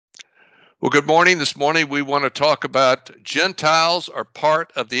Well, good morning. This morning we want to talk about Gentiles are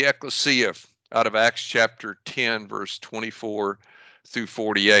part of the ecclesia out of Acts chapter 10, verse 24 through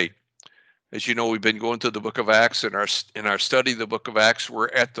 48. As you know, we've been going through the book of Acts. In our study of the book of Acts, we're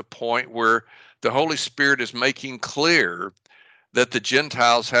at the point where the Holy Spirit is making clear that the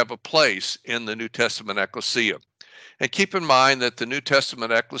Gentiles have a place in the New Testament ecclesia. And keep in mind that the New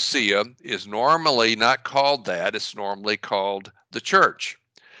Testament ecclesia is normally not called that, it's normally called the church.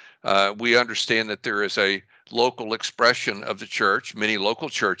 We understand that there is a local expression of the church, many local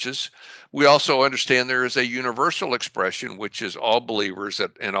churches. We also understand there is a universal expression, which is all believers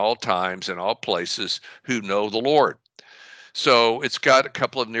in all times and all places who know the Lord. So it's got a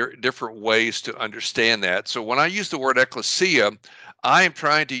couple of different ways to understand that. So when I use the word ecclesia, I am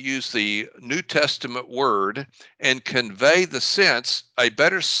trying to use the New Testament word and convey the sense, a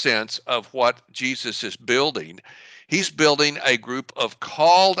better sense of what Jesus is building. He's building a group of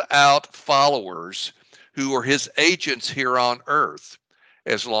called out followers who are his agents here on earth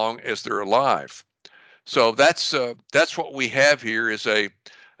as long as they're alive. So that's what we have here is a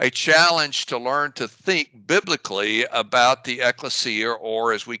challenge to learn to think biblically about the ecclesia,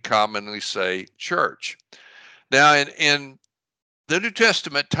 or as we commonly say, church. Now, in the New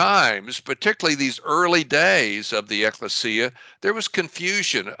Testament times, particularly these early days of the ecclesia, there was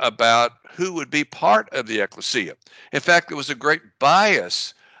confusion about who would be part of the ecclesia. In fact, there was a great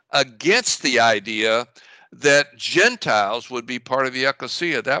bias against the idea that Gentiles would be part of the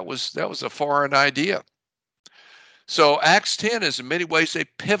ecclesia. That was a foreign idea. So Acts 10 is in many ways a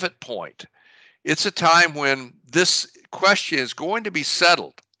pivot point. It's a time when this question is going to be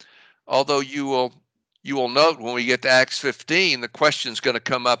settled. Although you will note when we get to Acts 15, the question is going to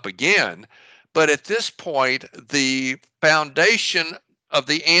come up again. But at this point, the foundation of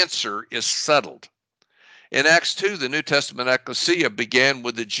the answer is settled. In Acts 2, the New Testament ecclesia began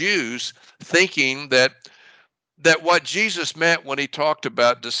with the Jews thinking that what Jesus meant when he talked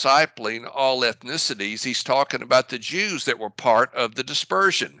about discipling all ethnicities, he's talking about the Jews that were part of the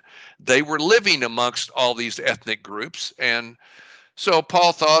dispersion. They were living amongst all these ethnic groups. And so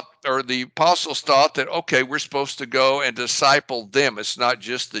Paul thought, or the apostles thought that, okay, we're supposed to go and disciple them. It's not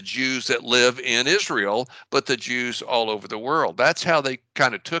just the Jews that live in Israel, but the Jews all over the world. That's how they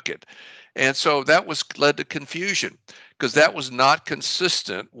kind of took it. And so that was led to confusion because that was not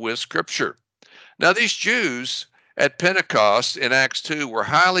consistent with Scripture. Now, these Jews at Pentecost in Acts 2 were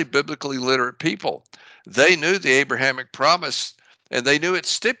highly biblically literate people. They knew the Abrahamic promise and they knew it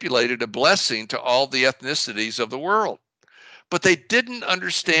stipulated a blessing to all the ethnicities of the world. But they didn't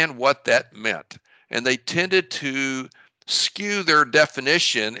understand what that meant. And they tended to skew their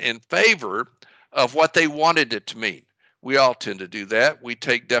definition in favor of what they wanted it to mean. We all tend to do that. We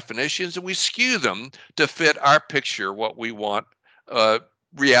take definitions and we skew them to fit our picture, what we want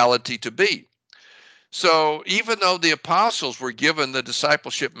reality to be. So even though the apostles were given the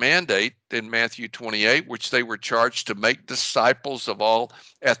discipleship mandate in Matthew 28, which they were charged to make disciples of all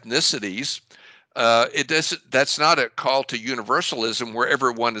ethnicities, that's not a call to universalism where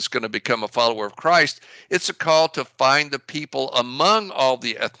everyone is going to become a follower of Christ. It's a call to find the people among all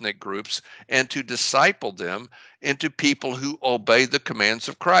the ethnic groups and to disciple them into people who obey the commands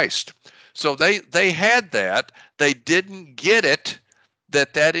of Christ. So they had that. They didn't get it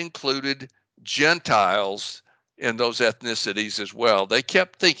that included Gentiles in those ethnicities as well. They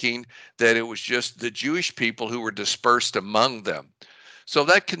kept thinking that it was just the Jewish people who were dispersed among them. So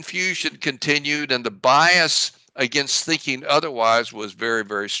that confusion continued, and the bias against thinking otherwise was very,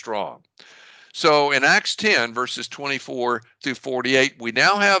 very strong. So in Acts 10, verses 24 through 48, we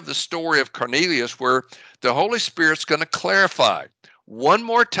now have the story of Cornelius where the Holy Spirit's going to clarify. One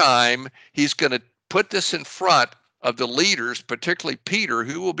more time, he's going to put this in front of the leaders, particularly Peter,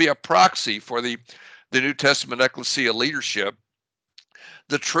 who will be a proxy for the New Testament ecclesia leadership.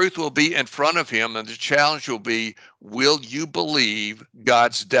 The truth will be in front of him, and the challenge will you believe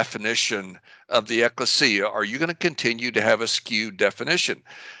God's definition of the ecclesia? Are you going to continue to have a skewed definition?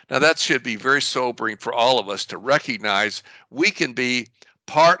 Now, that should be very sobering for all of us to recognize we can be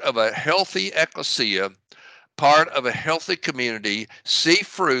part of a healthy ecclesia, part of a healthy community, see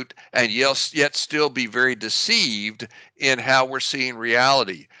fruit, and yet still be very deceived in how we're seeing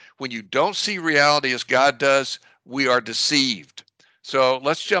reality. When you don't see reality as God does, we are deceived. So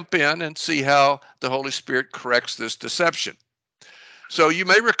let's jump in and see how the Holy Spirit corrects this deception. So you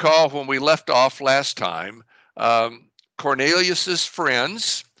may recall when we left off last time, Cornelius's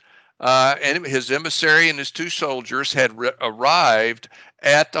friends and his emissary and his two soldiers had arrived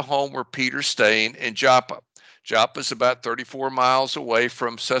at the home where Peter's staying in Joppa. Joppa is about 34 miles away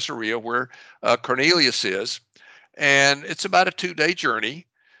from Caesarea, where Cornelius is, and it's about a 2-day journey.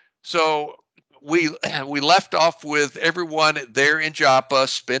 So we we left off with everyone there in Joppa,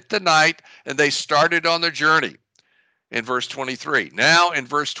 spent the night, and they started on their journey in verse 23. Now in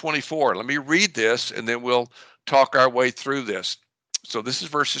verse 24, let me read this and then we'll talk our way through this. So this is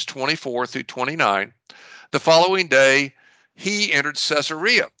verses 24 through 29. The following day, he entered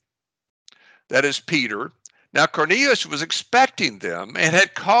Caesarea. That is Peter. Now Cornelius was expecting them and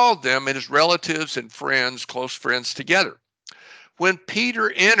had called them and his relatives and friends, close friends, together. When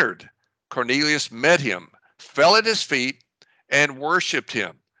Peter entered, Cornelius met him, fell at his feet, and worshiped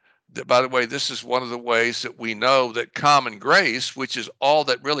him. By the way, this is one of the ways that we know that common grace, which is all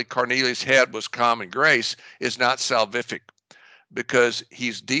that really Cornelius had was common grace, is not salvific, because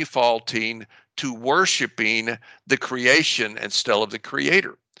he's defaulting to worshiping the creation instead of the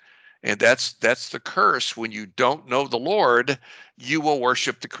creator. And that's the curse. When you don't know the Lord, you will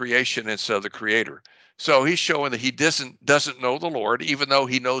worship the creation instead of the creator. So he's showing that he doesn't know the Lord, even though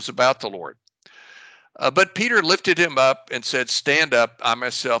he knows about the Lord. But Peter lifted him up and said, "Stand up, I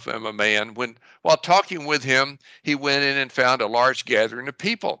myself am a man." While talking with him, he went in and found a large gathering of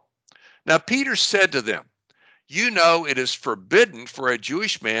people. Now Peter said to them, "You know it is forbidden for a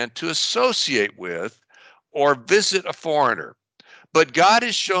Jewish man to associate with or visit a foreigner. But God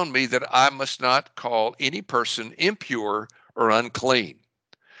has shown me that I must not call any person impure or unclean.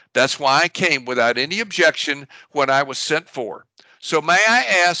 That's why I came without any objection when I was sent for. So may I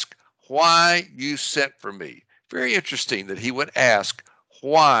ask why you sent for me?" Very interesting that he would ask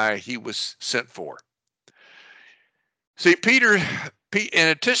why he was sent for. See, in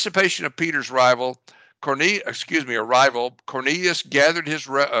anticipation of Peter's arrival, Cornelius gathered his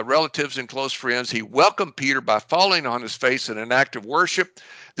relatives and close friends. He welcomed Peter by falling on his face in an act of worship.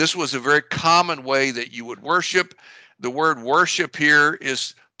 This was a very common way that you would worship. The word worship here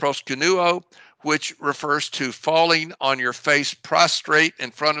is proskunuo, which refers to falling on your face prostrate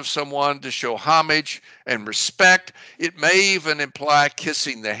in front of someone to show homage and respect. It may even imply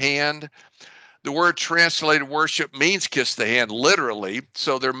kissing the hand. The word translated worship means kiss the hand, literally.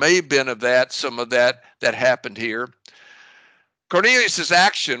 So there may have been some of that happened here. Cornelius's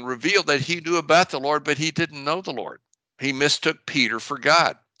action revealed that he knew about the Lord, but he didn't know the Lord. He mistook Peter for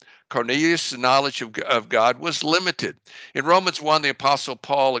God. Cornelius' knowledge of God was limited. In Romans 1, the Apostle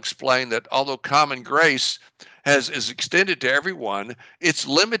Paul explained that although common grace is extended to everyone, it's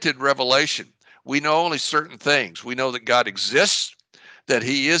limited revelation. We know only certain things. We know that God exists, that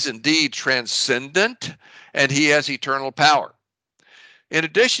he is indeed transcendent, and he has eternal power. In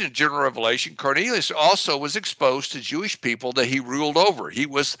addition to general revelation, Cornelius also was exposed to Jewish people that he ruled over. He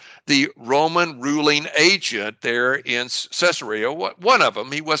was the Roman ruling agent there in Caesarea. One of them,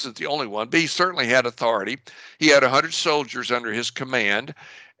 he wasn't the only one, but he certainly had authority. He had 100 soldiers under his command,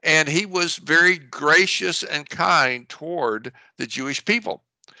 and he was very gracious and kind toward the Jewish people.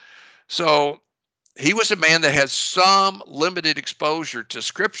 So he was a man that had some limited exposure to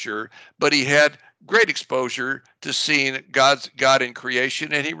Scripture, but he had great exposure to seeing God in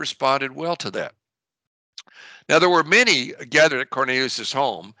creation, and he responded well to that. Now, there were many gathered at Cornelius'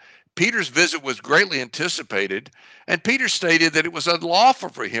 home. Peter's visit was greatly anticipated, and Peter stated that it was unlawful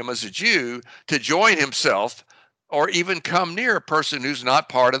for him as a Jew to join himself or even come near a person who's not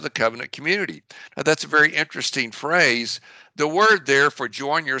part of the covenant community. Now, that's a very interesting phrase. The word there for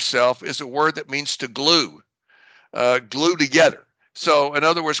join yourself is a word that means to glue together. So, in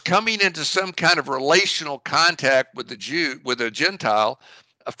other words, coming into some kind of relational contact with a Gentile,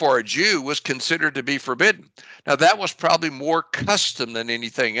 for a Jew was considered to be forbidden. Now, that was probably more custom than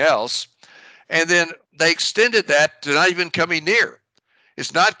anything else. And then they extended that to not even coming near.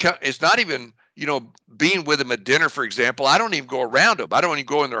 It's not even, being with them at dinner, for example. I don't even go around them. I don't even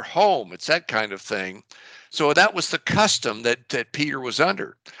go in their home. It's that kind of thing. So that was the custom that Peter was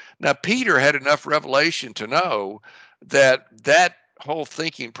under. Now, Peter had enough revelation to know that whole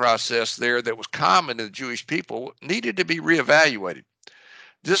thinking process there that was common to the Jewish people needed to be reevaluated.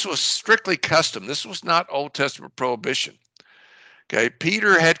 This was strictly custom. This was not Old Testament prohibition. Okay,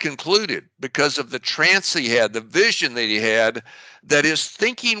 Peter had concluded, because of the trance he had, the vision that he had, that his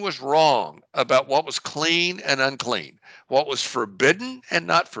thinking was wrong about what was clean and unclean, what was forbidden and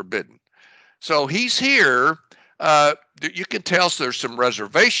not forbidden. So he's here. You can tell there's some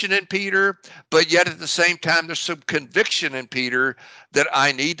reservation in Peter, but yet at the same time, there's some conviction in Peter that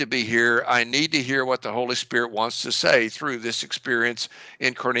I need to be here. I need to hear what the Holy Spirit wants to say through this experience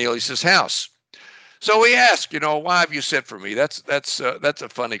in Cornelius's house. So he asked, why have you sent for me? That's a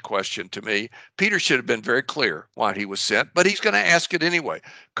funny question to me. Peter should have been very clear why he was sent, but he's going to ask it anyway.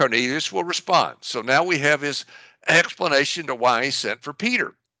 Cornelius will respond. So now we have his explanation to why he sent for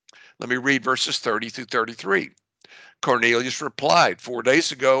Peter. Let me read verses 30 through 33. Cornelius replied, 4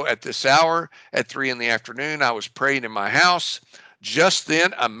 days ago at this hour, at 3 p.m, I was praying in my house. Just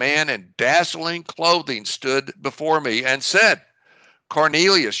then, a man in dazzling clothing stood before me and said,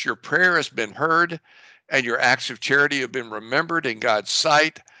 Cornelius, your prayer has been heard, and your acts of charity have been remembered in God's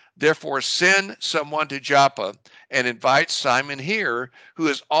sight. Therefore, send someone to Joppa and invite Simon here, who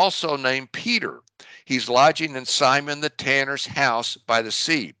is also named Peter. He's lodging in Simon the tanner's house by the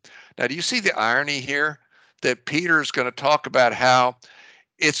sea. Now, do you see the irony here? That Peter's going to talk about how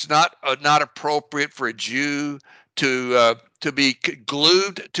it's not appropriate for a Jew to be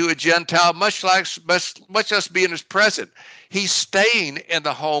glued to a Gentile, much less be in his presence. He's staying in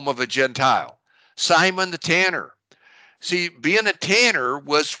the home of a Gentile, Simon the tanner. See, being a tanner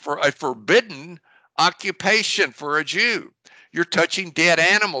was for a forbidden occupation for a Jew. You're touching dead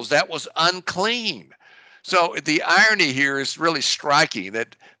animals. That was unclean. So the irony here is really striking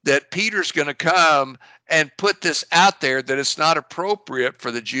that Peter's going to come and put this out there that it's not appropriate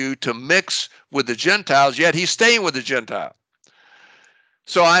for the Jew to mix with the Gentiles, yet he's staying with the Gentile.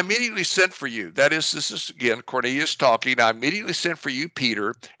 So I immediately sent for you. This is again Cornelius talking. I immediately sent for you,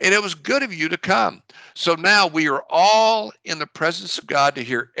 Peter, and it was good of you to come. So now we are all in the presence of God to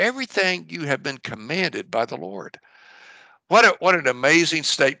hear everything you have been commanded by the Lord. What an amazing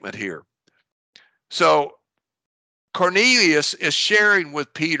statement here. So Cornelius is sharing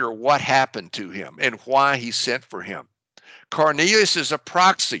with Peter what happened to him and why he sent for him. Cornelius is a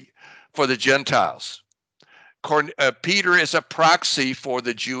proxy for the Gentiles. Peter is a proxy for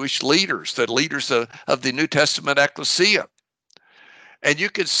the Jewish leaders, the leaders of the New Testament ecclesia. And you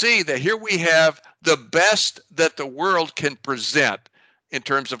can see that here we have the best that the world can present in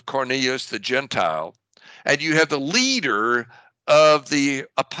terms of Cornelius the Gentile. And you have the leader of the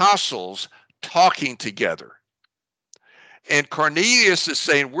apostles talking together. And Cornelius is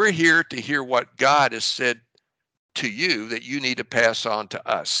saying, we're here to hear what God has said to you that you need to pass on to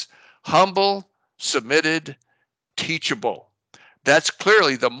us. Humble, submitted, teachable. That's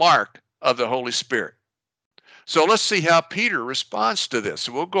clearly the mark of the Holy Spirit. So let's see how Peter responds to this.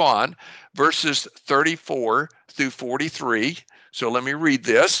 We'll go on, verses 34 through 43. So let me read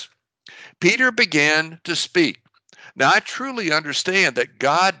this. Peter began to speak. Now, I truly understand that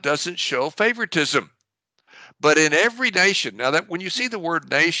God doesn't show favoritism, but in every nation. Now, that when you see the word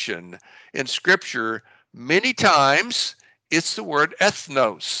nation in Scripture, many times it's the word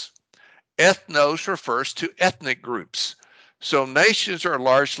ethnos. Ethnos refers to ethnic groups. So nations are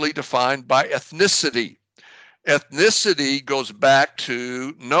largely defined by ethnicity. Ethnicity goes back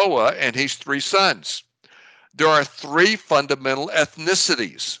to Noah and his 3 sons. There are 3 fundamental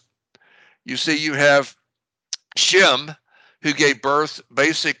ethnicities. You see, you have Shem, who gave birth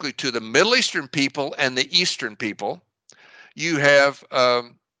basically to the Middle Eastern people and the Eastern people. You have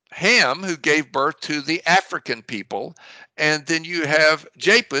Ham, who gave birth to the African people. And then you have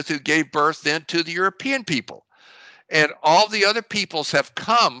Japheth, who gave birth then to the European people. And all the other peoples have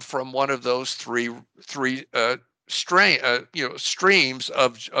come from one of those three streams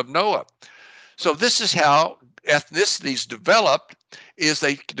of Noah. So this is how ethnicities developed, is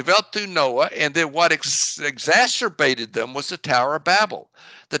they developed through Noah, and then what exacerbated them was the Tower of Babel.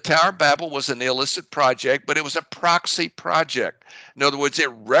 The Tower of Babel was an illicit project, but it was a proxy project. In other words,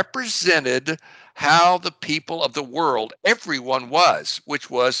 it represented how the people of the world, everyone was, which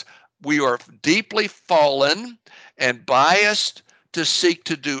was, we are deeply fallen and biased to seek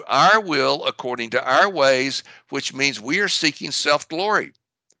to do our will according to our ways, which means we are seeking self-glory.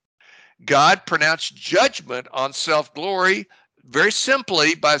 God pronounced judgment on self-glory very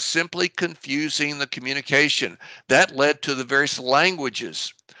simply by simply confusing the communication. That led to the various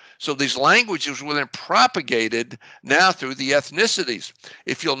languages. So these languages were then propagated now through the ethnicities.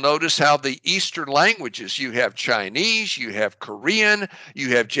 If you'll notice how the Eastern languages, you have Chinese, you have Korean, you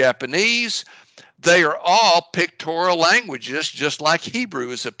have Japanese, they are all pictorial languages, just like Hebrew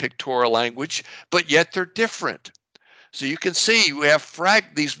is a pictorial language, but yet they're different. So you can see we have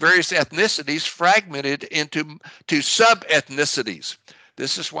these various ethnicities fragmented into sub-ethnicities.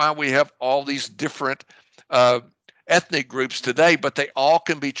 This is why we have all these different ethnic groups today, but they all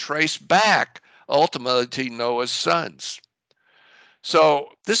can be traced back ultimately to Noah's sons. So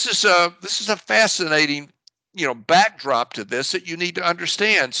this is a fascinating, backdrop to this that you need to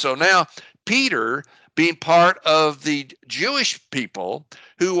understand. So now Peter, being part of the Jewish people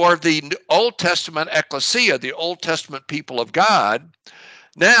who are the Old Testament ecclesia, the Old Testament people of God,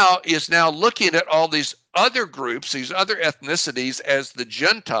 is now looking at all these other groups, these other ethnicities as the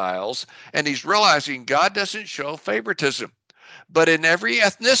Gentiles, and he's realizing God doesn't show favoritism. But in every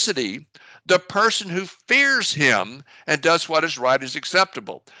ethnicity, The person who fears him and does what is right is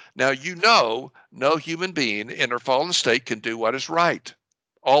acceptable. Now, you know, no human being in their fallen state can do what is right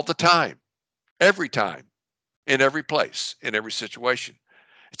all the time, every time, in every place, in every situation.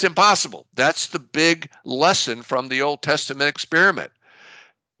 It's impossible. That's the big lesson from the Old Testament experiment.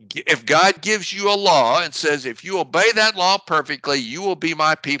 If God gives you a law and says, if you obey that law perfectly, you will be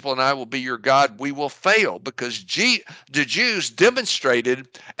my people and I will be your God, we will fail, because the Jews demonstrated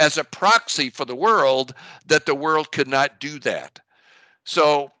as a proxy for the world that the world could not do that.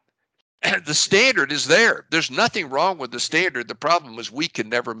 So the standard is there. There's nothing wrong with the standard. The problem is we can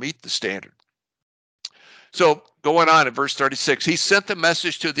never meet the standard. So going on in verse 36, he sent the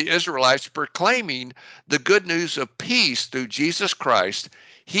message to the Israelites proclaiming the good news of peace through Jesus Christ.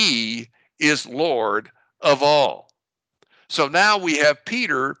 He is Lord of all. So now we have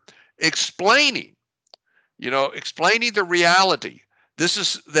Peter explaining the reality. This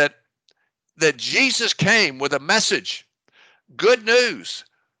is that Jesus came with a message, good news.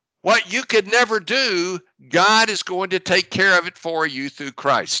 What you could never do, God is going to take care of it for you through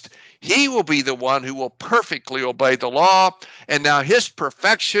Christ. He will be the one who will perfectly obey the law, and now his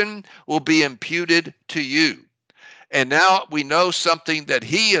perfection will be imputed to you. And now we know something, that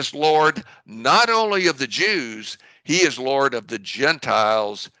he is Lord not only of the Jews, he is Lord of the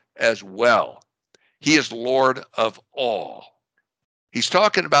Gentiles as well. He is Lord of all. He's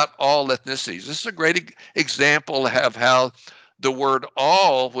talking about all ethnicities. This is a great example of how the word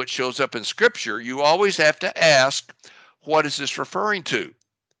all, which shows up in Scripture, you always have to ask, what is this referring to?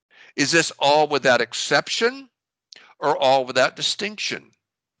 Is this all without exception or all without distinction?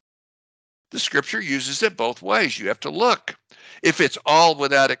 The Scripture uses it both ways. You have to look. If it's all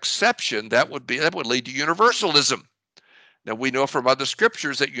without exception, that would lead to universalism. Now, we know from other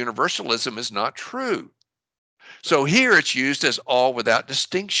scriptures that universalism is not true. So here it's used as all without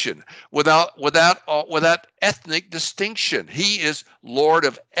distinction, without ethnic distinction. He is Lord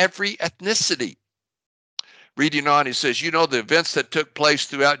of every ethnicity. Reading on, he says, you know the events that took place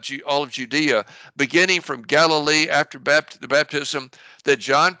throughout all of Judea, beginning from Galilee after the baptism that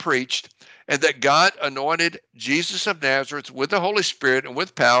John preached, and that God anointed Jesus of Nazareth with the Holy Spirit and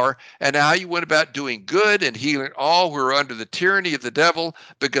with power, and how he went about doing good and healing all who were under the tyranny of the devil,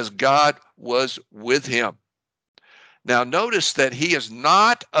 because God was with him. Now, notice that he is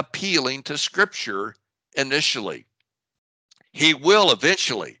not appealing to Scripture initially. He will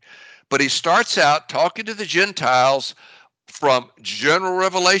eventually, but he starts out talking to the Gentiles from general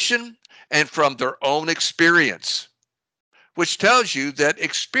revelation and from their own experience, which tells you that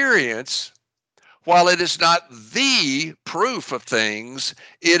experience, while it is not the proof of things,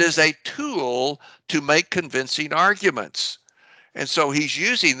 it is a tool to make convincing arguments. And so he's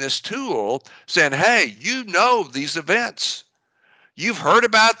using this tool, saying, hey, you know these events. You've heard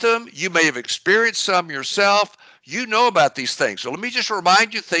about them. You may have experienced some yourself. You know about these things. So let me just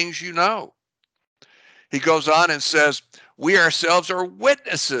remind you things you know. He goes on and says, we ourselves are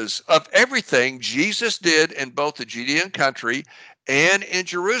witnesses of everything Jesus did in both the Judean country and in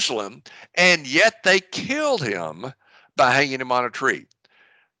Jerusalem, and yet they killed him by hanging him on a tree.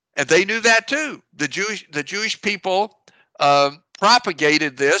 And they knew that too. The Jewish people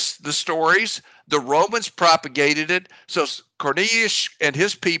propagated the stories. The Romans propagated it. So Cornelius and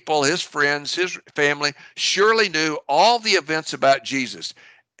his people, his friends, his family surely knew all the events about Jesus.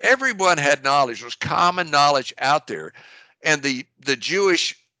 Everyone had knowledge. There was common knowledge out there. And the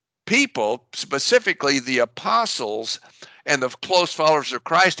Jewish people, specifically the apostles and the close followers of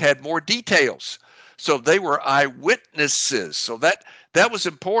Christ, had more details. So they were eyewitnesses. So that was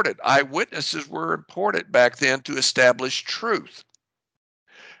important. Eyewitnesses were important back then to establish truth.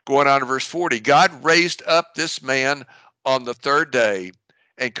 Going on to verse 40, God raised up this man on the third day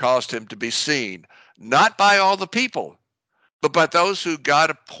and caused him to be seen, not by all the people, but by those who God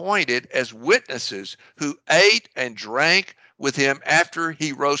appointed as witnesses, who ate and drank with him after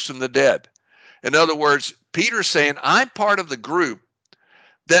he rose from the dead. In other words, Peter's saying, I'm part of the group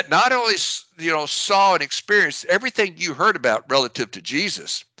that not only saw and experienced everything you heard about relative to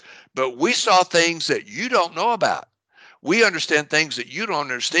Jesus, but we saw things that you don't know about. We understand things that you don't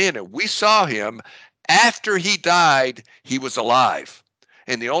understand, and we saw him after he died. He was alive,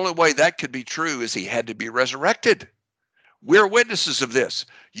 and the only way that could be true is he had to be resurrected. We're witnesses of this.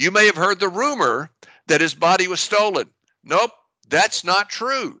 You may have heard the rumor that his body was stolen. Nope, that's not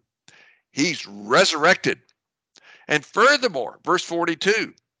true. He's resurrected. And furthermore, verse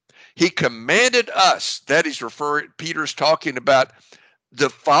 42, he commanded us, that he's Peter's talking about the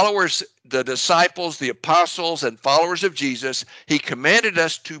followers, the disciples, the apostles, and followers of Jesus. He commanded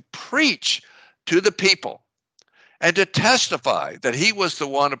us to preach to the people. and to testify that he was the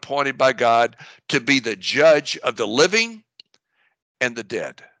one appointed by God to be the judge of the living and the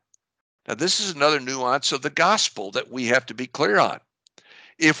dead. Now, this is another nuance of the gospel that we have to be clear on.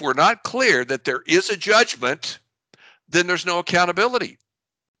 If we're not clear that there is a judgment, then there's no accountability.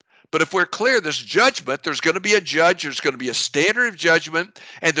 But if we're clear there's judgment, there's going to be a judge, there's going to be a standard of judgment,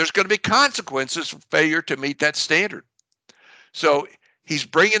 and there's going to be consequences for failure to meet that standard. So he's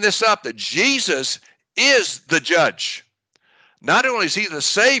bringing this up that Jesus is the judge. Not only is he the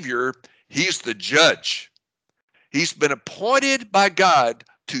Savior, he's the judge. He's been appointed by God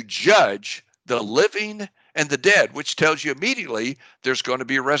to judge the living and the dead, which tells you immediately there's going to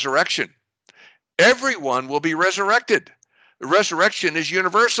be a resurrection. Everyone will be resurrected. The resurrection is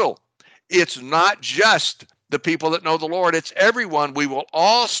universal. It's not just the people that know the Lord, it's everyone. We will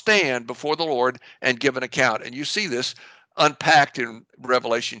all stand before the Lord and give an account. And you see this unpacked in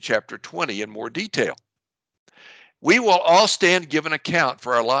Revelation chapter 20 in more detail. We will all stand and give an account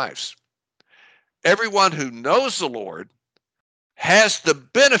for our lives. Everyone who knows the Lord has the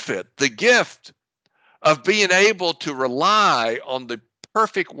benefit, the gift of being able to rely on the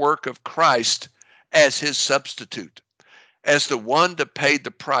perfect work of Christ as his substitute, as the one that paid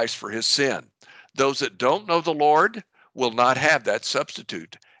the price for his sin. Those that don't know the Lord will not have that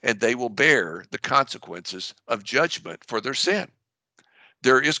substitute, and they will bear the consequences of judgment for their sin.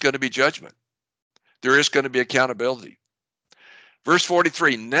 There is going to be judgment. There is going to be accountability. Verse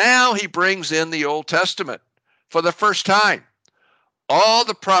 43, now he brings in the Old Testament for the first time. All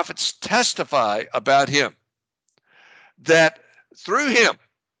the prophets testify about him, that through him,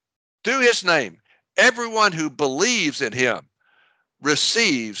 through his name, everyone who believes in him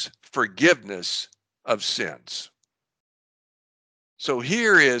receives forgiveness of sins. So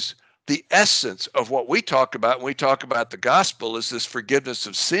here is the essence of what we talk about when we talk about the gospel, is this forgiveness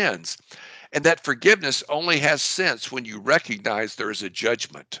of sins. And that forgiveness only has sense when you recognize there is a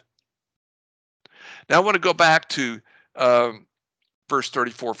judgment. Now I want to go back to verse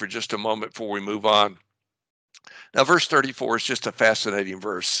 34 for just a moment before we move on. Now verse 34 is just a fascinating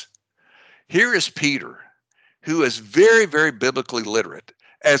verse. Here is Peter, who is very, very biblically literate,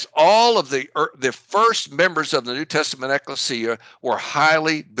 as all of the first members of the New Testament ecclesia were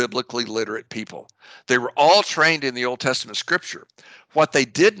highly biblically literate people. They were all trained in the Old Testament scripture. What they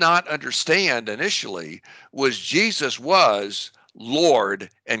did not understand initially was Jesus was Lord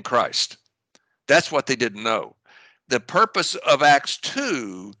and Christ. That's what they didn't know. The purpose of Acts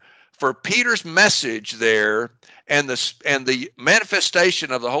 2 for Peter's message there and the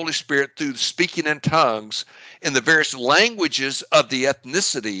manifestation of the Holy Spirit through speaking in tongues in the various languages of the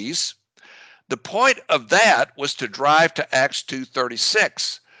ethnicities, the point of that was to drive to Acts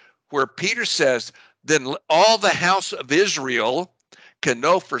 2:36, where Peter says, then all the house of Israel can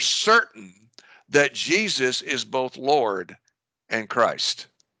know for certain that Jesus is both Lord and Christ.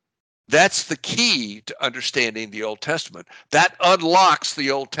 That's the key to understanding the Old Testament. That unlocks the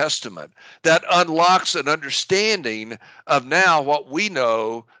Old Testament. That unlocks an understanding of now what we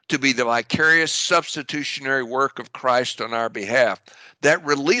know to be the vicarious substitutionary work of Christ on our behalf. That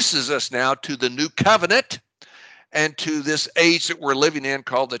releases us now to the new covenant and to this age that we're living in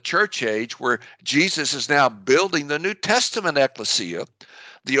called the church age, where Jesus is now building the New Testament ecclesia.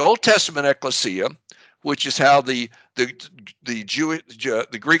 The Old Testament ecclesia, which is how the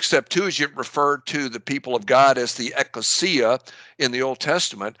Greek Septuagint referred to the people of God as the ecclesia in the Old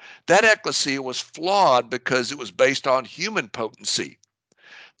Testament. That ecclesia was flawed because it was based on human potency.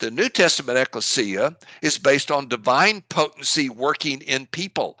 The New Testament ecclesia is based on divine potency working in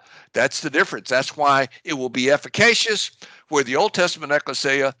people. That's the difference. That's why it will be efficacious, where the Old Testament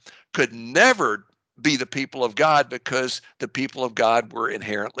ecclesia could never be the people of God because the people of God were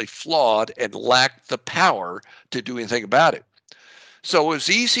inherently flawed and lacked the power to do anything about it. So it was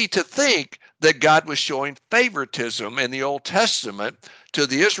easy to think that God was showing favoritism in the Old Testament to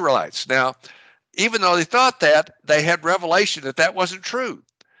the Israelites. Now, even though they thought that, they had revelation that that wasn't true.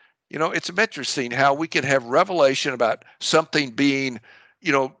 You know, it's interesting how we can have revelation about something being,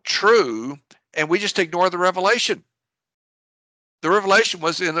 true, and we just ignore the revelation. The revelation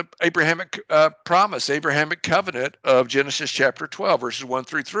was in the Abrahamic promise, Abrahamic covenant of Genesis chapter 12, verses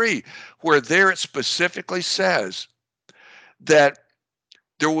 1-3, where there it specifically says that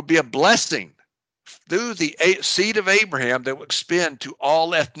there will be a blessing through the seed of Abraham that will extend to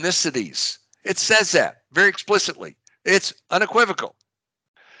all ethnicities. It says that very explicitly. It's unequivocal.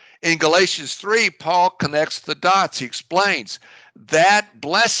 In Galatians 3, Paul connects the dots. He explains that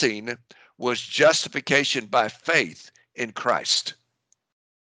blessing was justification by faith in Christ.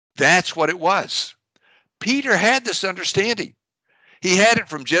 That's what it was. Peter had this understanding. He had it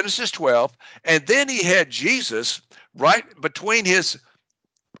from Genesis 12, and then he had Jesus right between his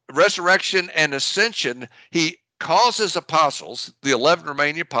resurrection and ascension. He calls his apostles, the 11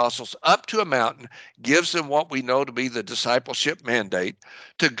 remaining apostles, up to a mountain, gives them what we know to be the discipleship mandate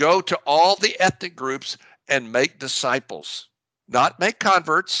to go to all the ethnic groups and make disciples, not make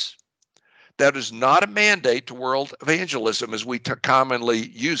converts. That is not a mandate to world evangelism as we commonly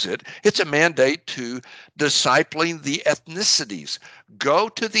use it. It's a mandate to discipling the ethnicities. Go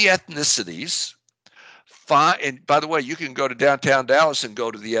to the ethnicities. And by the way, you can go to downtown Dallas and go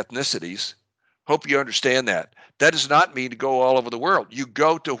to the ethnicities. Hope you understand that. That does not mean to go all over the world. You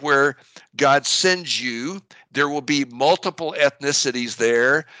go to where God sends you. There will be multiple ethnicities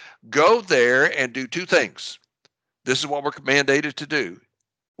there. Go there and do two things. This is what we're mandated to do,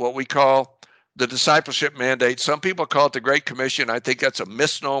 what we call the discipleship mandate. Some people call it the Great Commission. I think that's a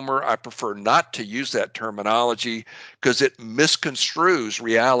misnomer. I prefer not to use that terminology because it misconstrues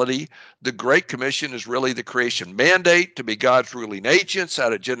reality. The Great Commission is really the creation mandate to be God's ruling agents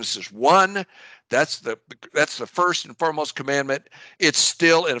out of Genesis 1. That's the first and foremost commandment. It's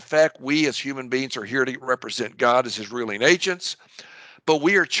still in effect. We as human beings are here to represent God as his ruling agents. But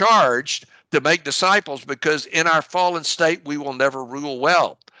we are charged to make disciples because in our fallen state, we will never rule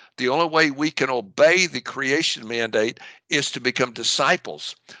well. The only way we can obey the creation mandate is to become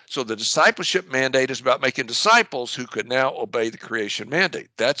disciples. So the discipleship mandate is about making disciples who could now obey the creation mandate.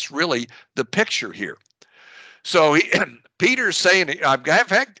 That's really the picture here. So Peter's saying, I've got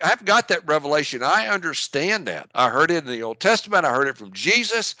that revelation. I understand that. I heard it in the Old Testament. I heard it from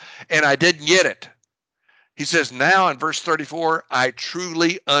Jesus, and I didn't get it. He says now in verse 34, I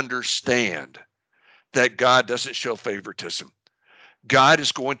truly understand that God doesn't show favoritism. God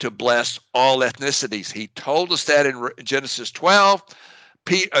is going to bless all ethnicities. He told us that in Genesis 12.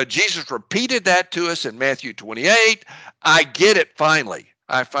 Jesus repeated that to us in Matthew 28. I get it finally.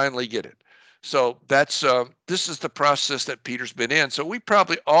 I finally get it. So that's this is the process that Peter's been in. So we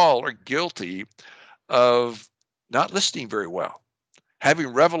probably all are guilty of not listening very well, having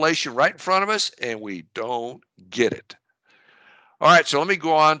revelation right in front of us, and we don't get it. All right, so let me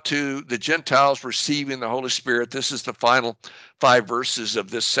go on to the Gentiles receiving the Holy Spirit. This is the final 5 verses of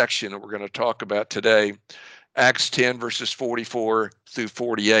this section that we're going to talk about today. Acts 10, verses 44 through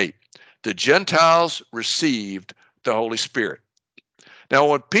 48. The Gentiles received the Holy Spirit. Now,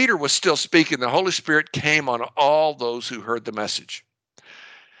 when Peter was still speaking, the Holy Spirit came on all those who heard the message.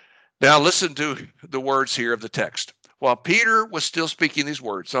 Now, listen to the words here of the text. While Peter was still speaking these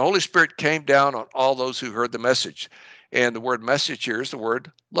words, the Holy Spirit came down on all those who heard the message. And the word message here is the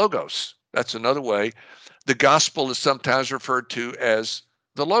word logos. That's another way. The gospel is sometimes referred to as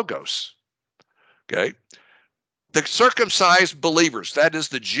the logos. Okay. The circumcised believers, that is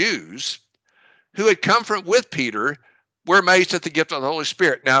the Jews, who had come with Peter, were amazed at the gift of the Holy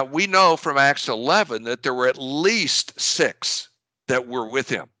Spirit. Now, we know from Acts 11 that there were at least 6 that were with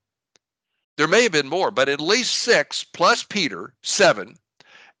him. There may have been more, but at least 6 plus Peter, 7,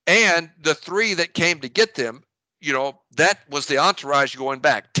 and the 3 that came to get them, that was the entourage going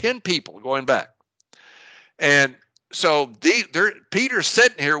back, 10 people going back. And so Peter's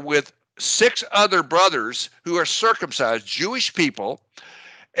sitting here with 6 other brothers who are circumcised, Jewish people,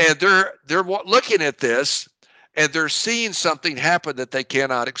 and they're looking at this, and they're seeing something happen that they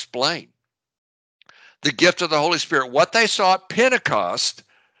cannot explain. The gift of the Holy Spirit. What they saw at Pentecost,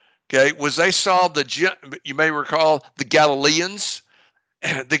 okay, was they saw you may recall the Galileans.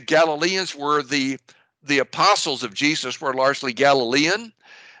 The Galileans were the apostles of Jesus were largely Galilean.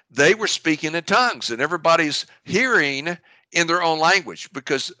 They were speaking in tongues, and everybody's hearing in their own language,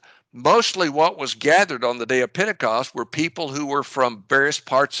 because mostly what was gathered on the day of Pentecost were people who were from various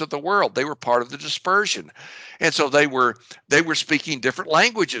parts of the world. They were part of the dispersion. And so they were speaking different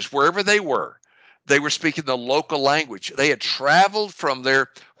languages wherever they were. They were speaking the local language. They had traveled from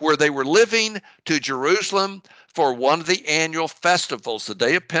where they were living to Jerusalem for one of the annual festivals, the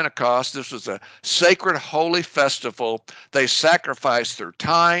day of Pentecost. This was a sacred, holy festival. They sacrificed their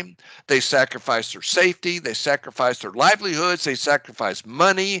time. They sacrificed their safety. They sacrificed their livelihoods. They sacrificed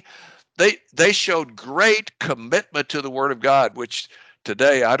money. They showed great commitment to the Word of God, which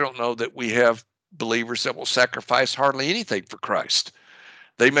today I don't know that we have believers that will sacrifice hardly anything for Christ.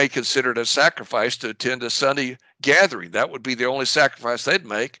 They may consider it a sacrifice to attend a Sunday gathering. That would be the only sacrifice they'd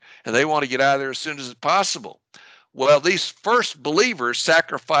make, and they want to get out of there as soon as possible. Well, these first believers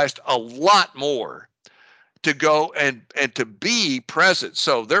sacrificed a lot more to go and to be present.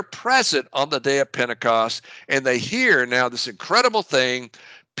 So they're present on the day of Pentecost, and they hear now this incredible thing.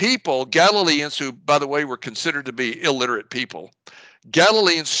 People, Galileans, who, by the way, were considered to be illiterate people,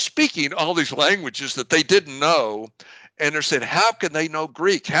 Galileans speaking all these languages that they didn't know, And they're saying, how can they know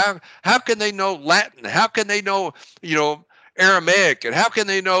Greek? How can they know Latin? How can they know, Aramaic? And how can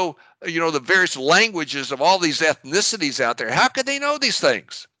they know, the various languages of all these ethnicities out there? How can they know these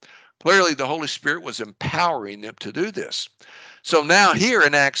things? Clearly, the Holy Spirit was empowering them to do this. So now here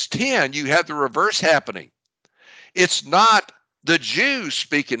in Acts 10, you have the reverse happening. It's not the Jews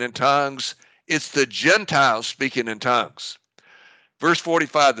speaking in tongues, it's the Gentiles speaking in tongues. Verse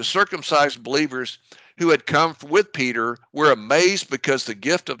 45, the circumcised believers who had come with Peter were amazed because the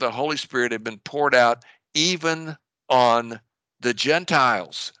gift of the Holy Spirit had been poured out even on the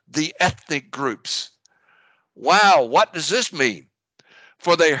Gentiles, the ethnic groups. Wow, what does this mean?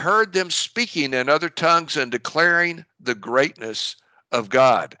 For they heard them speaking in other tongues and declaring the greatness of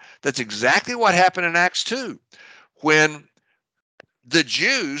God. That's exactly what happened in Acts 2. When the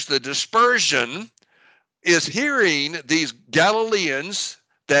Jews, the dispersion, is hearing these Galileans,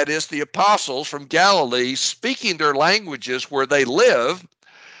 that is the apostles from Galilee, speaking their languages where they live,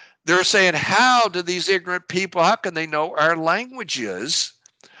 they're saying, how do these ignorant people, how can they know our languages?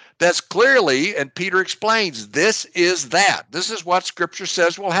 That's clearly, and Peter explains, this is that. This is what Scripture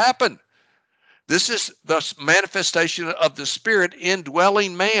says will happen. This is the manifestation of the Spirit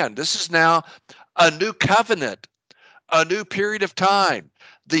indwelling man. This is now a new covenant, a new period of time.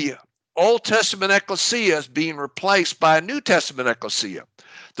 The Old Testament ecclesia is being replaced by a New Testament ecclesia.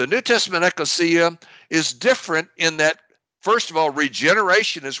 The New Testament ecclesia is different in that, first of all,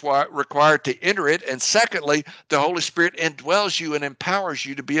 regeneration is required to enter it. And secondly, the Holy Spirit indwells you and empowers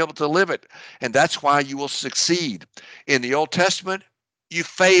you to be able to live it. And that's why you will succeed. In the Old Testament, you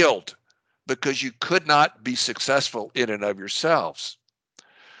failed because you could not be successful in and of yourselves.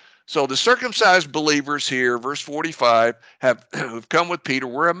 So the circumcised believers here, verse 45, who've come with Peter,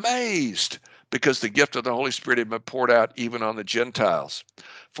 were amazed because the gift of the Holy Spirit had been poured out even on the Gentiles.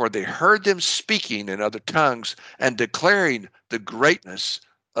 For they heard them speaking in other tongues and declaring the greatness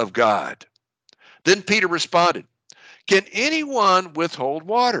of God. Then Peter responded, can anyone withhold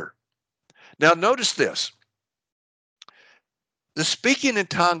water? Now notice this. The speaking in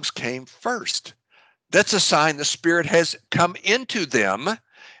tongues came first. That's a sign the Spirit has come into them,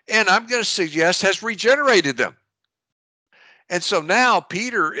 and I'm going to suggest has regenerated them. And so now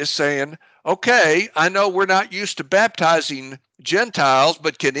Peter is saying, okay, I know we're not used to baptizing Gentiles,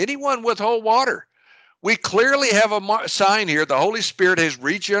 but can anyone withhold water? We clearly have a sign here. The Holy Spirit has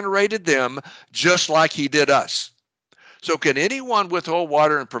regenerated them just like he did us. So can anyone withhold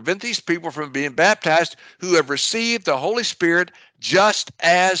water and prevent these people from being baptized who have received the Holy Spirit just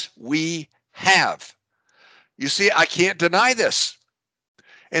as we have? You see, I can't deny this.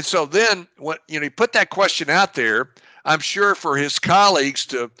 And so then when he put that question out there, I'm sure for his colleagues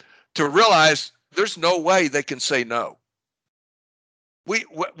to realize there's no way they can say no.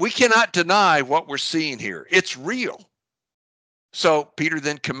 We cannot deny what we're seeing here. It's real. So Peter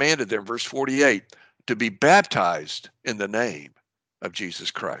then commanded them, verse 48, to be baptized in the name of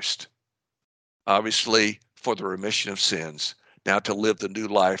Jesus Christ. Obviously, for the remission of sins, now to live the new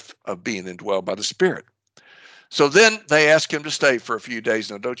life of being indwelled by the Spirit. So then they asked him to stay for a few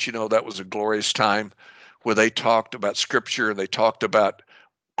days. Now, don't you know that was a glorious time where they talked about Scripture and they talked about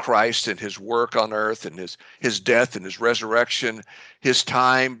Christ and his work on earth and his death and his resurrection, his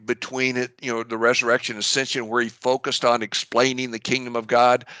time between it, the resurrection and ascension, where he focused on explaining the kingdom of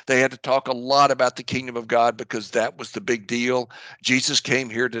God. They had to talk a lot about the kingdom of God because that was the big deal. Jesus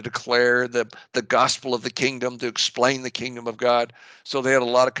came here to declare the gospel of the kingdom, to explain the kingdom of God. So they had a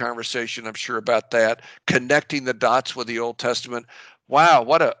lot of conversation, I'm sure, about that, connecting the dots with the Old Testament. Wow,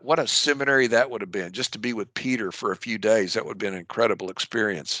 what a seminary that would have been, just to be with Peter for a few days. That would have been an incredible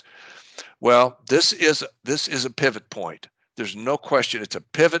experience. Well, this is a pivot point. There's no question. It's a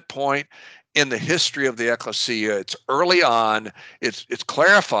pivot point in the history of the ecclesia. It's early on. It's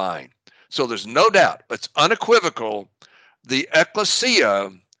clarifying. So there's no doubt. It's unequivocal. The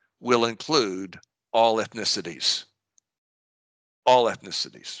ecclesia will include all ethnicities. All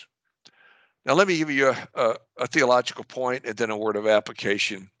ethnicities. Now, let me give you a theological point and then a word of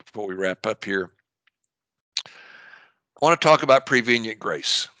application before we wrap up here. I want to talk about prevenient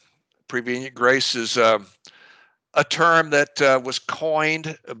grace. Prevenient grace is a term that was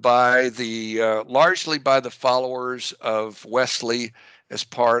coined by largely by the followers of Wesley as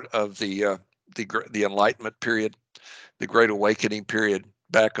part of the Enlightenment period, the Great Awakening period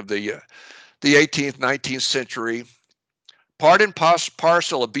back of the 18th, 19th century. Part and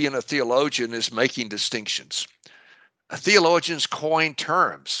parcel of being a theologian is making distinctions. Theologians coin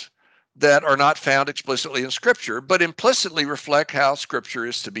terms that are not found explicitly in Scripture, but implicitly reflect how Scripture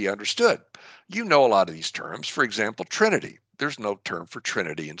is to be understood. You know a lot of these terms. For example, Trinity. There's no term for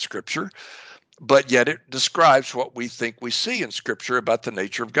Trinity in Scripture. but yet it describes what we think we see in Scripture about the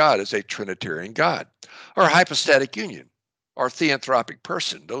nature of God as a Trinitarian God, or hypostatic union, or theanthropic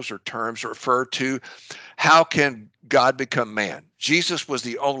person. Those are terms that refer to how can God become man. Jesus was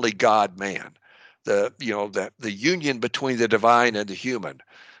the only God man. The union between the divine and the human,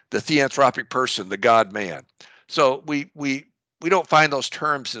 the theanthropic person, the God man. So we don't find those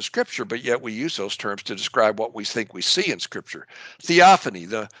terms in Scripture, but yet we use those terms to describe what we think we see in Scripture. Theophany,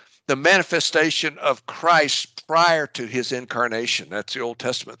 the manifestation of Christ prior to his incarnation. That's the Old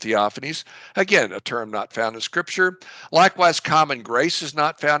Testament theophanies. Again, a term not found in Scripture. Likewise, common grace is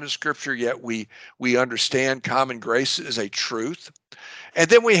not found in Scripture, yet we understand common grace is a truth. And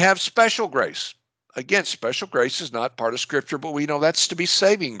then we have special grace. Again, special grace is not part of Scripture, but we know that's to be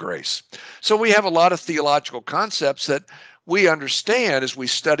saving grace. So we have a lot of theological concepts that we understand as we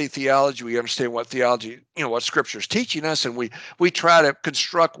study theology. We understand what theology, what Scripture is teaching us, and we try to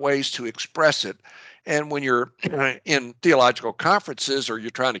construct ways to express it. And when you're in theological conferences or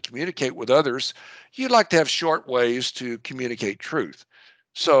you're trying to communicate with others, you'd like to have short ways to communicate truth.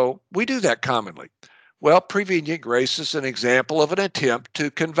 So we do that commonly. Well, prevenient grace is an example of an attempt to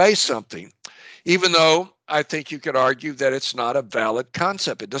convey something, even though I think you could argue that it's not a valid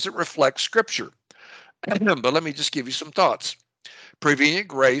concept. It doesn't reflect Scripture. But let me just give you some thoughts. Prevenient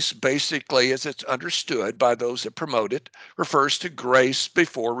grace, basically, as it's understood by those that promote it, refers to grace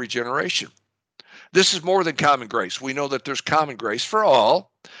before regeneration. This is more than common grace. We know that there's common grace for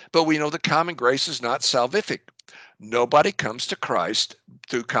all, but we know that common grace is not salvific. Nobody comes to Christ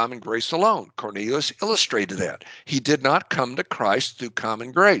through common grace alone. Cornelius illustrated that. He did not come to Christ through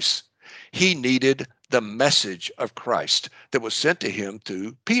common grace. He needed the message of Christ that was sent to him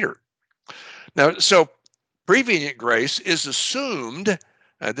through Peter. Now, so prevenient grace is assumed,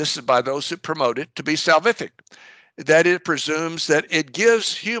 this is by those who promote it, to be salvific, that it presumes that it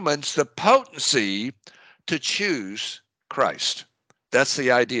gives humans the potency to choose Christ. That's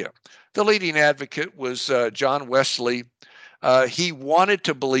the idea. The leading advocate was John Wesley. He wanted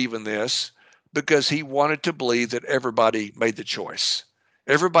to believe in this because he wanted to believe that everybody made the choice.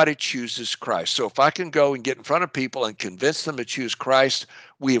 Everybody chooses Christ. So if I can go and get in front of people and convince them to choose Christ,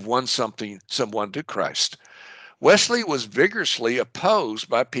 we have won someone to Christ. Wesley was vigorously opposed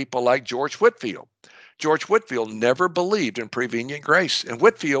by people like George Whitefield. George Whitefield never believed in prevenient grace, and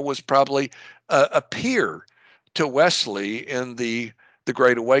Whitefield was probably a peer to Wesley in the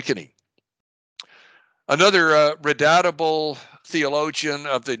Great Awakening. Another redoubtable theologian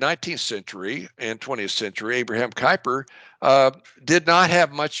of the 19th century and 20th century, Abraham Kuyper, did not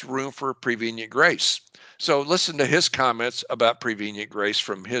have much room for prevenient grace. So listen to his comments about prevenient grace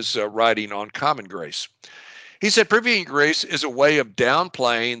from his writing on common grace. He said, prevenient grace is a way of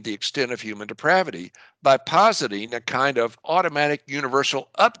downplaying the extent of human depravity by positing a kind of automatic universal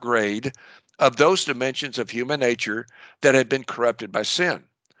upgrade of those dimensions of human nature that had been corrupted by sin.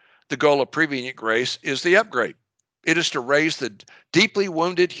 The goal of prevenient grace is the upgrade. It is to raise the deeply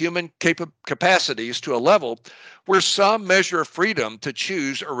wounded human capacities to a level where some measure of freedom to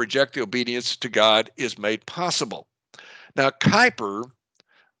choose or reject the obedience to God is made possible. Now, Kuyper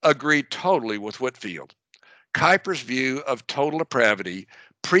agreed totally with Whitefield. Kuyper's view of total depravity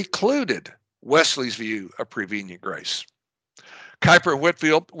precluded Wesley's view of prevenient grace. Kuyper and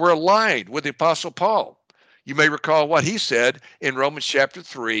Whitefield were aligned with the Apostle Paul. You may recall what he said in Romans chapter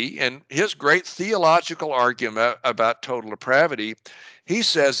 3 and his great theological argument about total depravity. He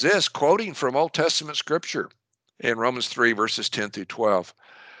says this, quoting from Old Testament scripture in Romans 3, verses 10 through 12.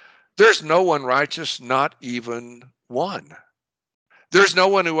 There's no one righteous, not even one. There's no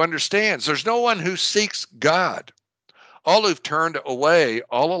one who understands. There's no one who seeks God. All who've turned away,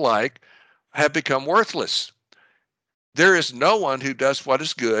 all alike, have become worthless. There is no one who does what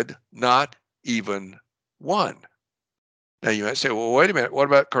is good, not even one. Now you might say, well, wait a minute. What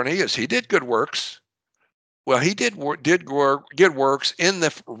about Cornelius? He did good works. Well, he did good works in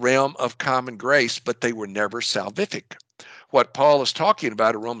the realm of common grace, but they were never salvific. What Paul is talking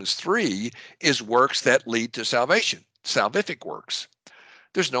about in Romans 3 is works that lead to salvation, salvific works.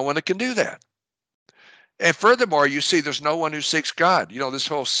 There's no one that can do that. And furthermore, you see, there's no one who seeks God. This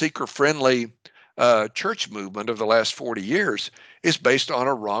whole seeker-friendly church movement of the last 40 years is based on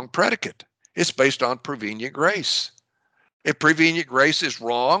a wrong predicate. It's based on prevenient grace. If prevenient grace is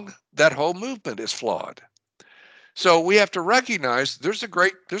wrong, that whole movement is flawed. So we have to recognize there's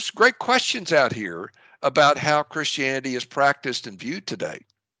great questions out here about how Christianity is practiced and viewed today.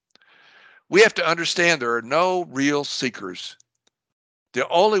 We have to understand there are no real seekers. The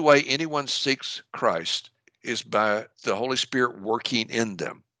only way anyone seeks Christ is by the Holy Spirit working in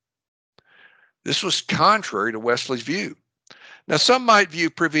them. This was contrary to Wesley's view. Now, some might view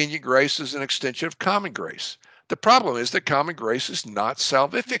prevenient grace as an extension of common grace. The problem is that common grace is not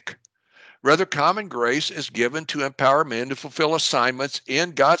salvific. Rather, common grace is given to empower men to fulfill assignments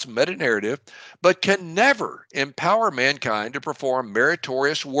in God's meta narrative, but can never empower mankind to perform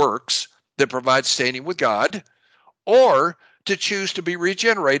meritorious works that provide standing with God or to choose to be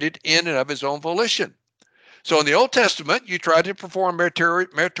regenerated in and of his own volition. So in the Old Testament, you tried to perform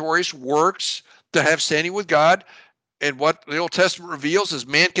meritorious works to have standing with God. And what the Old Testament reveals is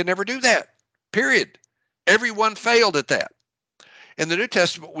man can never do that, period. Everyone failed at that. In the New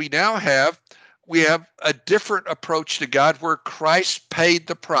Testament, we have a different approach to God where Christ paid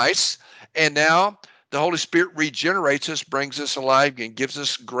the price, and now the Holy Spirit regenerates us, brings us alive, and gives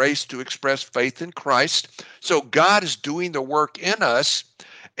us grace to express faith in Christ. So God is doing the work in us,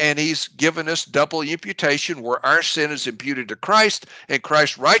 and he's given us double imputation where our sin is imputed to Christ and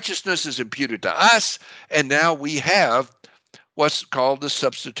Christ's righteousness is imputed to us. And now we have what's called the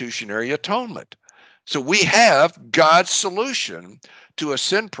substitutionary atonement. So we have God's solution to a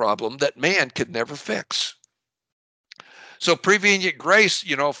sin problem that man could never fix. So prevenient grace,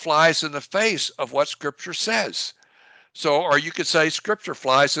 flies in the face of what Scripture says. So, or you could say Scripture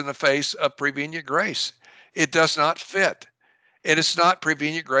flies in the face of prevenient grace. It does not fit. And it's not,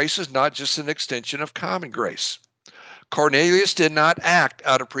 prevenient grace is not just an extension of common grace. Cornelius did not act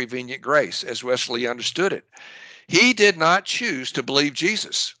out of prevenient grace as Wesley understood it. He did not choose to believe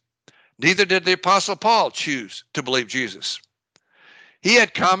Jesus. Neither did the Apostle Paul choose to believe Jesus. He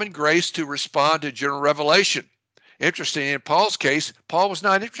had common grace to respond to general revelation. Interesting, in Paul's case, Paul was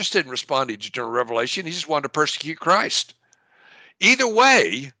not interested in responding to general revelation. He just wanted to persecute Christ. Either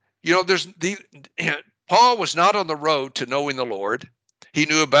way, Paul was not on the road to knowing the Lord. He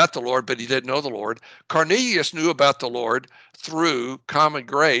knew about the Lord, but he didn't know the Lord. Cornelius knew about the Lord through common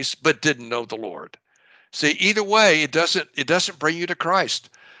grace, but didn't know the Lord. See, either way, it doesn't bring you to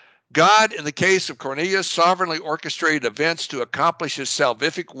Christ. God, in the case of Cornelius, sovereignly orchestrated events to accomplish his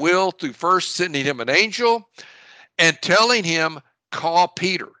salvific will through first sending him an angel and telling him, call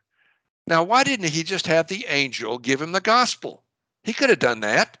Peter. Now, why didn't he just have the angel give him the gospel? He could have done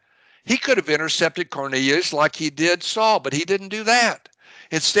that. He could have intercepted Cornelius like he did Saul, but he didn't do that.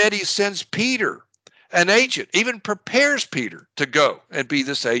 Instead, he sends Peter, an agent, even prepares Peter to go and be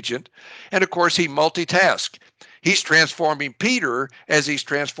this agent. And of course, he multitasks. He's transforming Peter as he's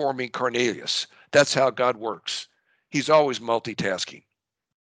transforming Cornelius. That's how God works. He's always multitasking.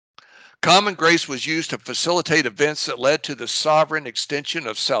 Common grace was used to facilitate events that led to the sovereign extension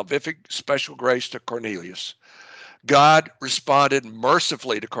of salvific special grace to Cornelius. God responded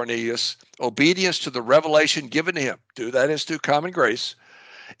mercifully to Cornelius' obedience to the revelation given to him. That is through common grace.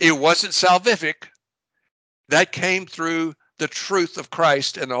 It wasn't salvific. That came through the truth of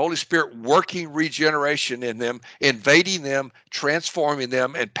Christ and the Holy Spirit working regeneration in them, invading them, transforming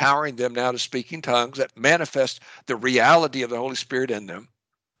them, empowering them now to speak in tongues that manifest the reality of the Holy Spirit in them.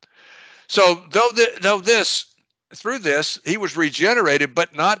 So through this, he was regenerated,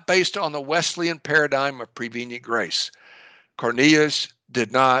 but not based on the Wesleyan paradigm of prevenient grace. Cornelius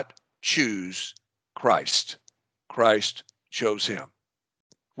did not choose Christ. Christ chose him.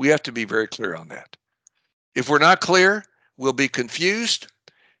 We have to be very clear on that. If we're not clear, we'll be confused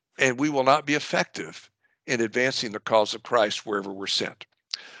and we will not be effective in advancing the cause of Christ wherever we're sent.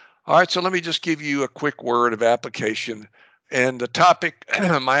 All right, so let me just give you a quick word of application. And the topic,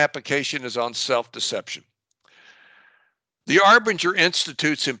 my application is on self-deception. The Arbinger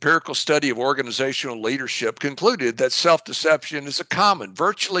Institute's empirical study of organizational leadership concluded that self-deception is a common,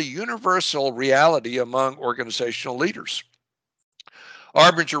 virtually universal reality among organizational leaders.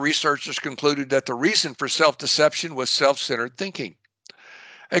 Arbinger researchers concluded that the reason for self-deception was self-centered thinking.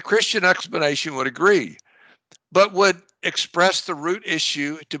 A Christian explanation would agree, but would express the root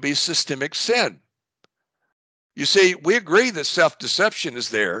issue to be systemic sin. You see, we agree that self-deception is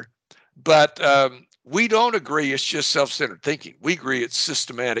there, but we don't agree it's just self-centered thinking. We agree it's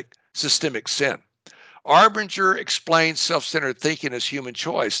systemic sin. Arbinger explains self-centered thinking as human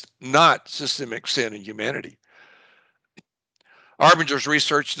choice, not systemic sin in humanity. Arbinger's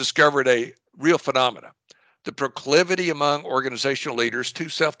research discovered a real phenomena, the proclivity among organizational leaders to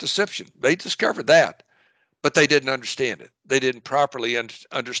self-deception. They discovered that, but they didn't understand it. They didn't properly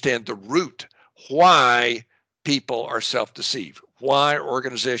understand the root, why people are self-deceived, why are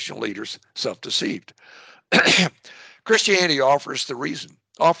organizational leaders self-deceived. Christianity offers the reason,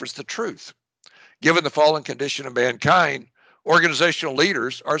 offers the truth. Given the fallen condition of mankind, organizational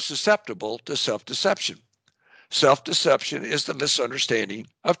leaders are susceptible to self-deception. Self-deception is the misunderstanding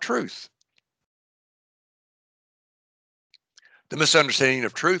of truth. The misunderstanding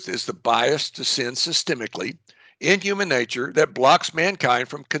of truth is the bias to sin systemically in human nature that blocks mankind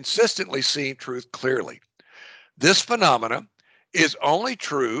from consistently seeing truth clearly. This phenomena is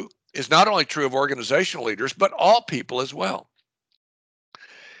not only true of organizational leaders, but all people as well.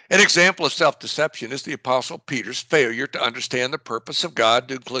 An example of self-deception is the Apostle Peter's failure to understand the purpose of God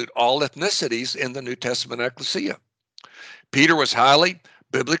to include all ethnicities in the New Testament ecclesia. Peter was highly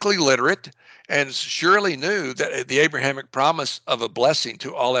biblically literate and surely knew that the Abrahamic promise of a blessing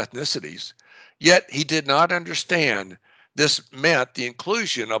to all ethnicities, yet he did not understand this meant the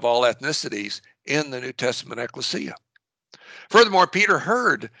inclusion of all ethnicities in the New Testament ecclesia. Furthermore, Peter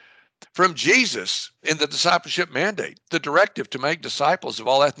heard from Jesus in the discipleship mandate, the directive to make disciples of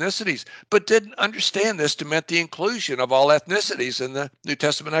all ethnicities, but didn't understand this to mean the inclusion of all ethnicities in the New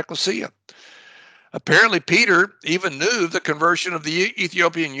Testament ecclesia. Apparently, Peter even knew the conversion of the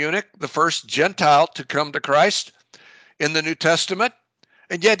Ethiopian eunuch, the first Gentile to come to Christ in the New Testament,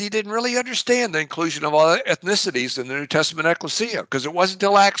 and yet he didn't really understand the inclusion of all ethnicities in the New Testament ecclesia, because it wasn't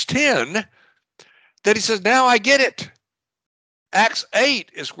until Acts 10 that he says, now I get it. Acts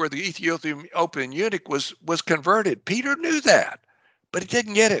 8 is where the Ethiopian eunuch was converted. Peter knew that, but he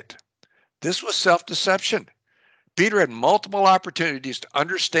didn't get it. This was self-deception. Peter had multiple opportunities to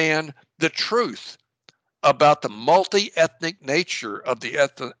understand the truth about the multi-ethnic nature of the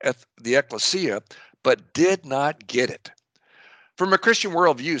ecclesia, but did not get it. From a Christian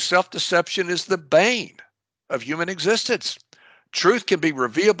worldview, self-deception is the bane of human existence. Truth can be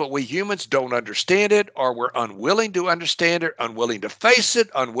revealed, but we humans don't understand it, or we're unwilling to understand it, unwilling to face it,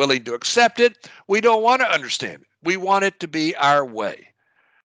 unwilling to accept it. We don't want to understand it. We want it to be our way.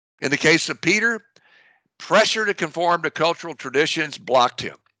 In the case of Peter, pressure to conform to cultural traditions blocked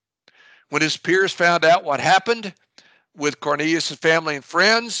him. When his peers found out what happened with Cornelius' family and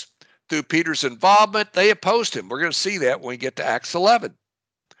friends through Peter's involvement, they opposed him. We're going to see that when we get to Acts 11.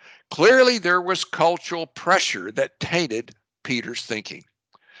 Clearly, there was cultural pressure that tainted Peter's thinking.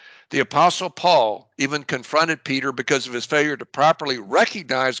 The Apostle Paul even confronted Peter because of his failure to properly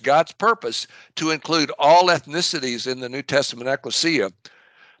recognize God's purpose to include all ethnicities in the New Testament ecclesia.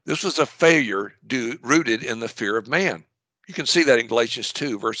 This was a failure rooted in the fear of man. You can see that in Galatians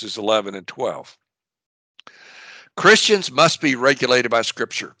 2, verses 11 and 12. Christians must be regulated by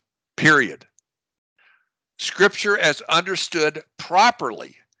Scripture, period. Scripture as understood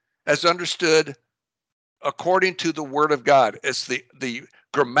properly, as understood according to the Word of God. It's the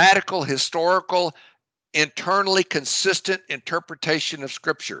grammatical, historical, internally consistent interpretation of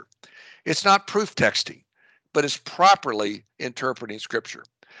Scripture. It's not proof texting, but it's properly interpreting Scripture.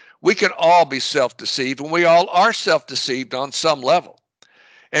 We can all be self-deceived, and we all are self-deceived on some level.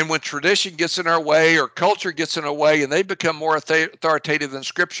 And when tradition gets in our way or culture gets in our way and they become more authoritative than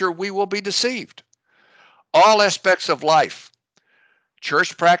Scripture, we will be deceived. All aspects of life,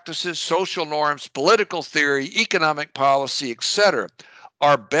 church practices, social norms, political theory, economic policy, etc.,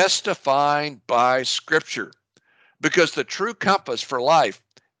 are best defined by Scripture, because the true compass for life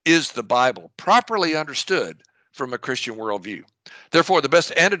is the Bible, properly understood from a Christian worldview. Therefore, the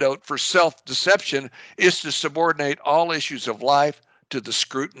best antidote for self-deception is to subordinate all issues of life to the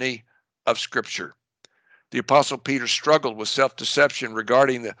scrutiny of Scripture. The Apostle Peter struggled with self-deception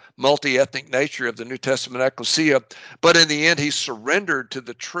regarding the multi-ethnic nature of the New Testament ecclesia, but in the end, he surrendered to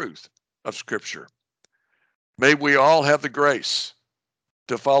the truth of Scripture. May we all have the grace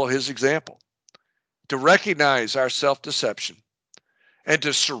to follow his example, to recognize our self-deception, and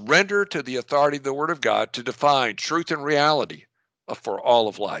to surrender to the authority of the Word of God to define truth and reality for all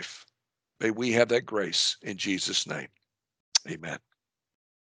of life. May we have that grace in Jesus' name. Amen.